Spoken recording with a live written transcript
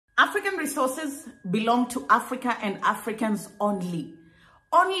African resources belong to Africa and Africans only.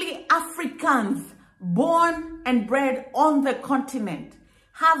 Only Africans born and bred on the continent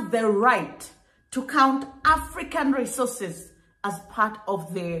have the right to count African resources as part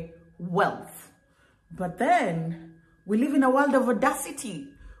of their wealth. But then we live in a world of audacity.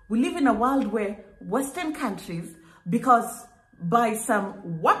 We live in a world where Western countries, because by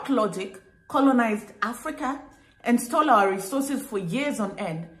some work logic, colonized Africa and stole our resources for years on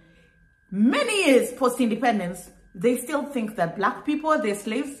end. Many years post-independence, they still think that Black people are their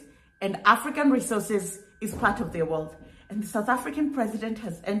slaves and African resources is part of their wealth. And the South African president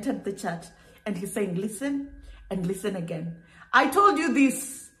has entered the chat and he's saying, listen and listen again. I told you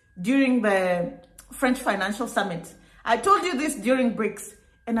this during the French Financial Summit. I told you this during BRICS.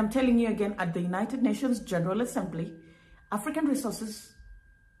 And I'm telling you again, at the United Nations General Assembly, African resources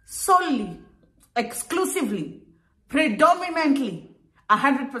solely, exclusively, predominantly,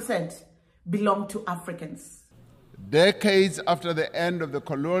 100% belong to Africans. Decades after the end of the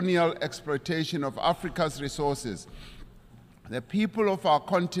colonial exploitation of Africa's resources, the people of our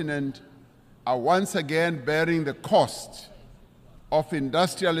continent are once again bearing the cost of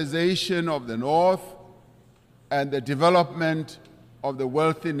industrialization of the North and the development of the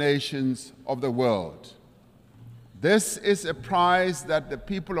wealthy nations of the world. This is a price that the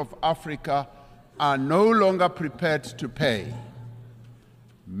people of Africa are no longer prepared to pay.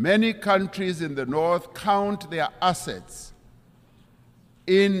 Many countries in the North count their assets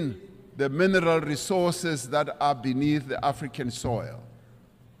in the mineral resources that are beneath the African soil.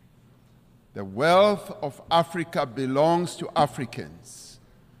 The wealth of Africa belongs to Africans.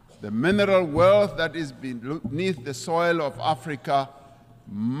 The mineral wealth that is beneath the soil of Africa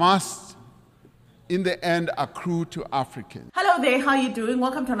must, in the end, accrue to Africans. Hello there, how are you doing?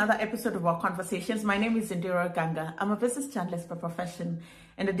 Welcome to another episode of our conversations. My name is Indira Ganga. I'm a business journalist by profession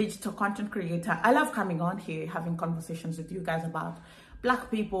and a digital content creator. I love coming on here, having conversations with you guys about Black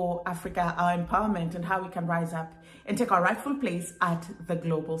people, Africa, our empowerment, and how we can rise up and take our rightful place at the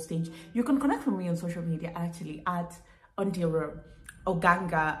global stage. You can connect with me on social media, actually, at Indira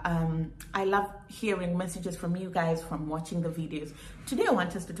Oganga. I love hearing messages from you guys, from watching the videos. Today I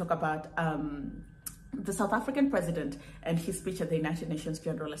want us to talk about the South African president and his speech at the United Nations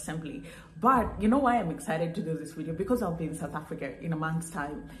General Assembly. But you know why I'm excited to do this video? Because I'll be in South Africa in a month's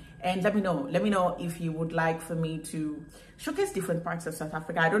time. And let me know if you would like for me to showcase different parts of South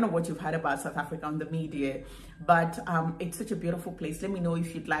Africa. I don't know what you've heard about South Africa on the media, but it's such a beautiful place. Let me know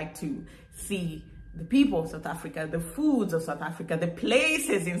if you'd like to see the people of South Africa, the foods of South Africa, the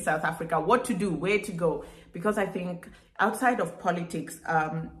places in South Africa, what to do, where to go. Because I think outside of politics,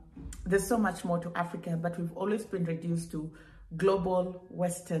 there's so much more to Africa, but we've always been reduced to global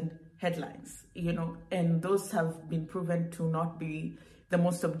Western headlines, you know, and those have been proven to not be the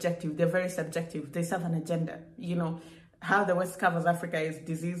most objective. They're very subjective. They serve an agenda. You know, how the West covers Africa is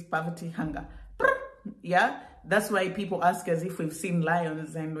disease, poverty, hunger. Yeah, that's why people ask us if we've seen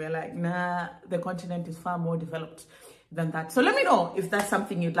lions, and we're like, nah, the continent is far more developed than that. So let me know if that's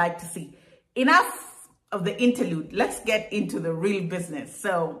something you'd like to see. Enough of the interlude. Let's get into the real business.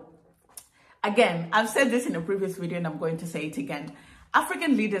 So again, I've said this in a previous video and I'm going to say it again.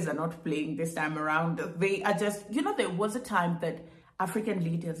 African leaders are not playing this time around. They are just, you know, there was a time that African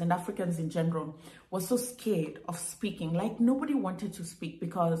leaders and Africans in general were so scared of speaking. Like nobody wanted to speak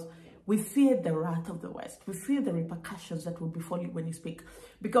because we feared the wrath of the West. We feared the repercussions that would befall you when you speak.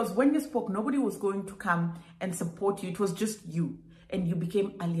 Because when you spoke, nobody was going to come and support you. It was just you, and you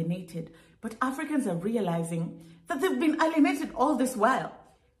became alienated. But Africans are realizing that they've been alienated all this while,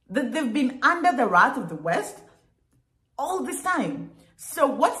 that they've been under the wrath of the West all this time. So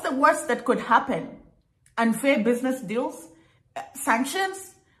what's the worst that could happen? Unfair business deals?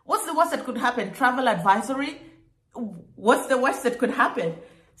 Sanctions? What's the worst that could happen? Travel advisory? What's the worst that could happen?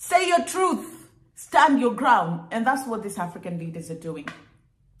 Say your truth, stand your ground. And that's what these African leaders are doing.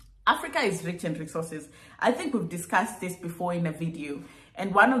 Africa is rich in resources. I think we've discussed this before in a video.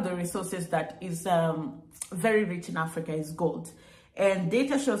 And one of the resources that is very rich in Africa is gold. And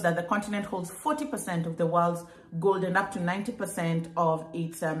data shows that the continent holds 40% of the world's gold and up to 90% of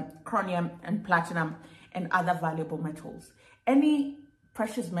its chromium and platinum and other valuable metals. Any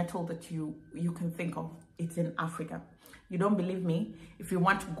precious metal that you can think of, it's in Africa. You don't believe me? If you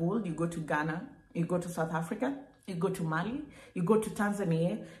want gold, you go to Ghana, you go to South Africa, you go to Mali, you go to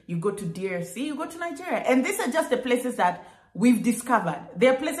Tanzania, you go to DRC, you go to Nigeria. And these are just the places that we've discovered.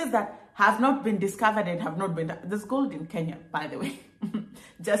 There are places that have not been discovered and have not been. There's gold in Kenya, by the way.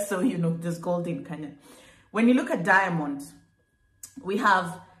 Just so you know, there's gold in Kenya. When you look at diamonds, we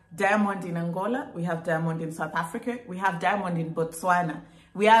have diamond in Angola, we have diamond in South Africa, we have diamond in Botswana.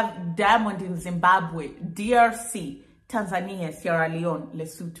 We have diamond in Zimbabwe, DRC, Tanzania, Sierra Leone,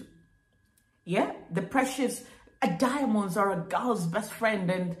 Lesotho. Yeah, the precious diamonds are a girl's best friend,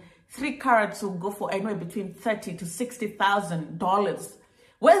 and 3 carats will go for anywhere between $30,000 to $60,000.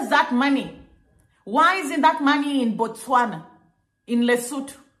 Where's that money? Why isn't that money in Botswana, in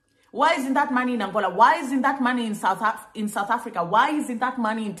Lesotho? Why isn't that money in Angola? Why isn't that money in South Africa? Why isn't that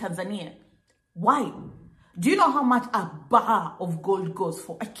money in Tanzania? Why? Do you know how much a bar of gold goes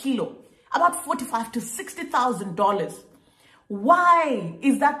for? A kilo? About $45,000 to $60,000. Why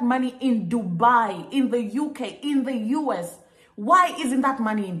is that money in Dubai, in the UK, in the US? Why isn't that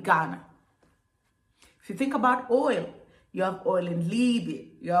money in Ghana? If you think about oil, you have oil in Libya,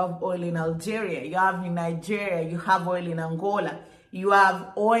 you have oil in Algeria, you have in Nigeria, you have oil in Angola, you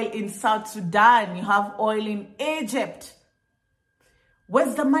have oil in South Sudan, you have oil in Egypt.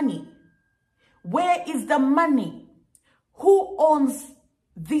 Where's the money? Where is the money? Who owns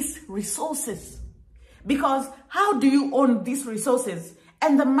these resources? Because how do you own these resources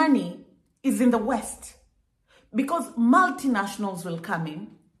and the money is in the West? Because multinationals will come in,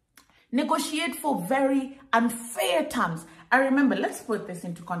 negotiate for very unfair terms. I remember, let's put this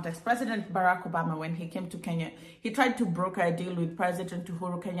into context. President Barack Obama, when he came to Kenya, he tried to broker a deal with President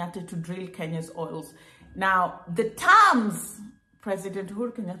Uhuru Kenyatta to drill Kenya's oils. Now, the terms, President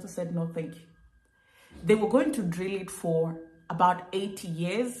Uhuru Kenyatta said, no, thank you. They were going to drill it for about 80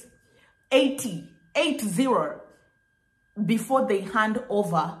 years, 80, before they hand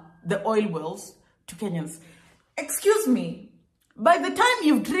over the oil wells to Kenyans. Excuse me, by the time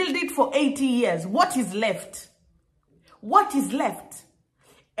you've drilled it for 80 years, what is left? What is left?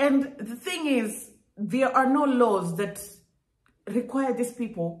 And the thing is, there are no laws that require these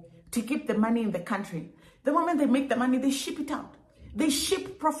people to keep the money in the country. The moment they make the money, they ship it out. They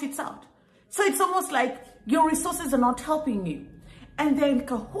ship profits out. So it's almost like your resources are not helping you. And they're in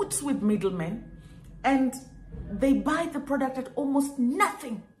cahoots with middlemen, and they buy the product at almost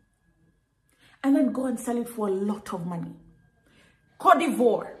nothing and then go and sell it for a lot of money. Cote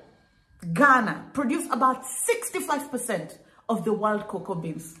d'Ivoire, Ghana produce about 65% of the world cocoa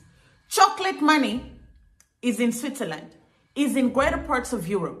beans. Chocolate money is in Switzerland, is in greater parts of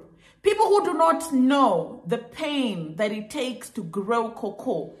Europe. People who do not know the pain that it takes to grow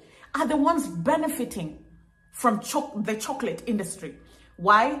cocoa are the ones benefiting from the chocolate industry.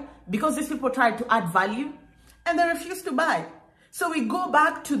 Why? Because these people try to add value and they refuse to buy. So we go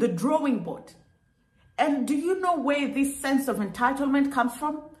back to the drawing board. And do you know where this sense of entitlement comes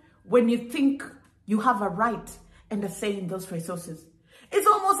from? When you think you have a right and a say in those resources. It's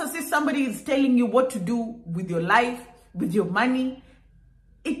almost as if somebody is telling you what to do with your life, with your money.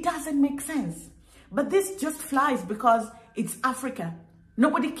 It doesn't make sense. But this just flies because it's Africa.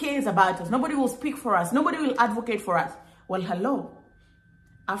 Nobody cares about us. Nobody will speak for us. Nobody will advocate for us. Well, hello.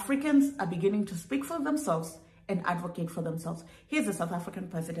 Africans are beginning to speak for themselves and advocate for themselves. Here's the South African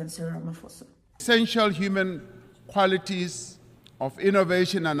President, Cyril Ramaphosa. Essential human qualities of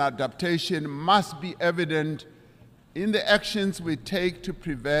innovation and adaptation must be evident in the actions we take to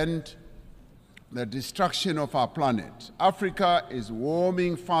prevent the destruction of our planet. Africa is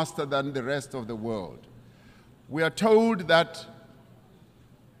warming faster than the rest of the world. We are told that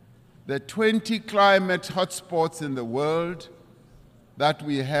the 20 climate hotspots in the world that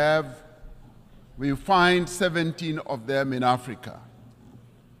we have, we find 17 of them in Africa.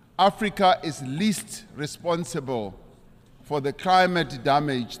 Africa is least responsible for the climate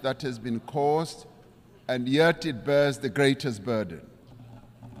damage that has been caused, and yet it bears the greatest burden.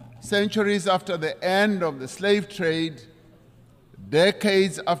 Centuries after the end of the slave trade,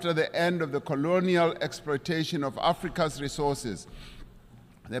 decades after the end of the colonial exploitation of Africa's resources,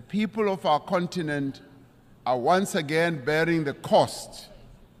 the people of our continent are once again bearing the cost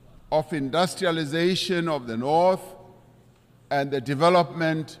of industrialization of the North and the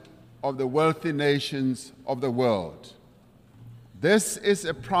development of the wealthy nations of the world. This is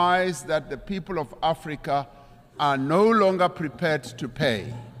a price that the people of Africa are no longer prepared to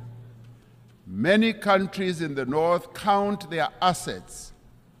pay. Many countries in the North count their assets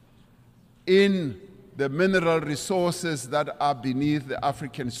in the mineral resources that are beneath the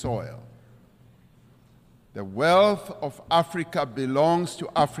African soil. The wealth of Africa belongs to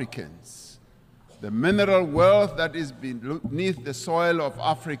Africans. The mineral wealth that is beneath the soil of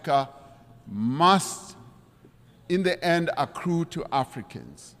Africa must, in the end, accrue to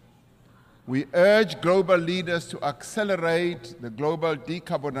Africans. We urge global leaders to accelerate the global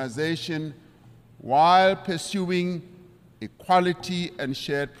decarbonization while pursuing equality and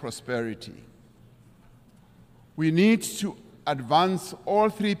shared prosperity. We need to advance all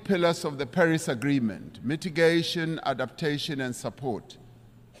three pillars of the Paris Agreement: mitigation, adaptation, and support.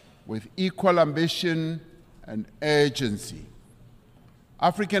 with equal ambition and urgency.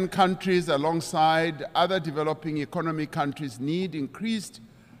 African countries, alongside other developing economy countries, need increased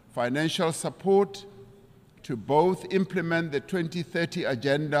financial support to both implement the 2030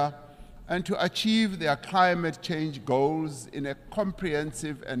 Agenda and to achieve their climate change goals in a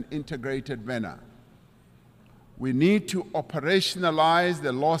comprehensive and integrated manner. We need to operationalize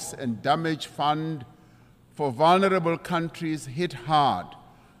the Loss and Damage Fund for vulnerable countries hit hard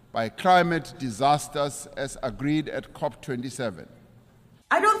by climate disasters as agreed at COP27.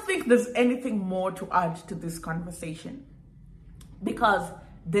 I don't think there's anything more to add to this conversation because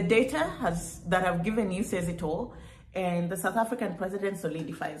the data that I've given you says it all, and the South African president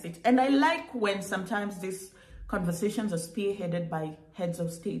solidifies it. And I like when sometimes these conversations are spearheaded by heads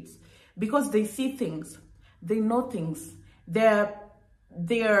of states because they see things, they know things, they're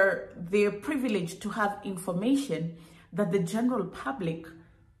privileged to have information that the general public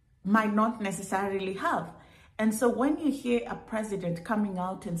might not necessarily have. And so when you hear a president coming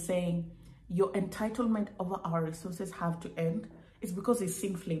out and saying your entitlement over our resources have to end, it's because he's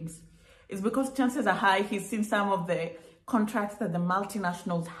seen flames. It's because chances are high he's seen some of the contracts that the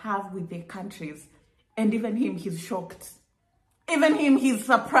multinationals have with their countries. And even him, he's shocked. Even him, he's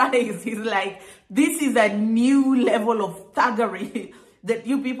surprised. He's like, this is a new level of thuggery that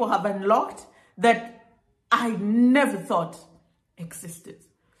you people have unlocked that I never thought existed.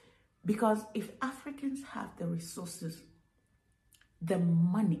 Because if Africans have the resources, the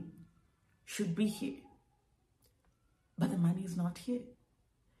money should be here. But the money is not here.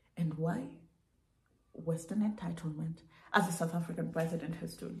 And why? Western entitlement, as the South African president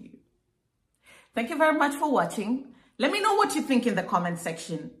has told you. Thank you very much for watching. Let me know what you think in the comment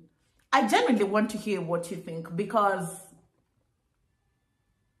section. I genuinely want to hear what you think because,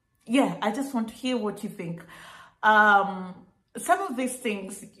 yeah, I just want to hear what you think. Some of these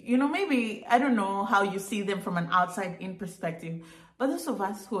things, you know, maybe, I don't know how you see them from an outside-in perspective, but those of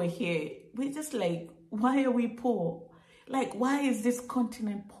us who are here, we're just like, why are we poor? Like, why is this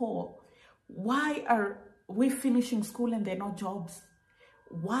continent poor? Why are we finishing school and there are no jobs?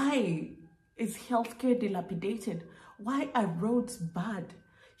 Why is healthcare dilapidated? Why are roads bad?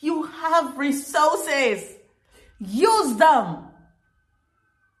 You have resources. Use them.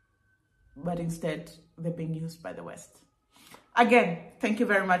 But instead, they're being used by the West. Again, thank you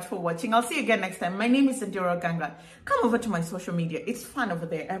very much for watching. I'll see you again next time. My name is Cyril. Come over to my social media. It's fun over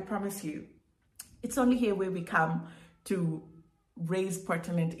there, I promise you. It's only here where we come to raise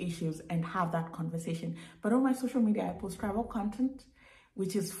pertinent issues and have that conversation. But on my social media, I post travel content,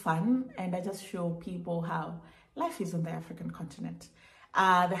 which is fun, and I just show people how life is on the African continent.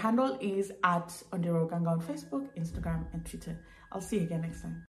 The handle is @Cyril on Facebook, Instagram, and Twitter. I'll see you again next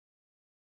time.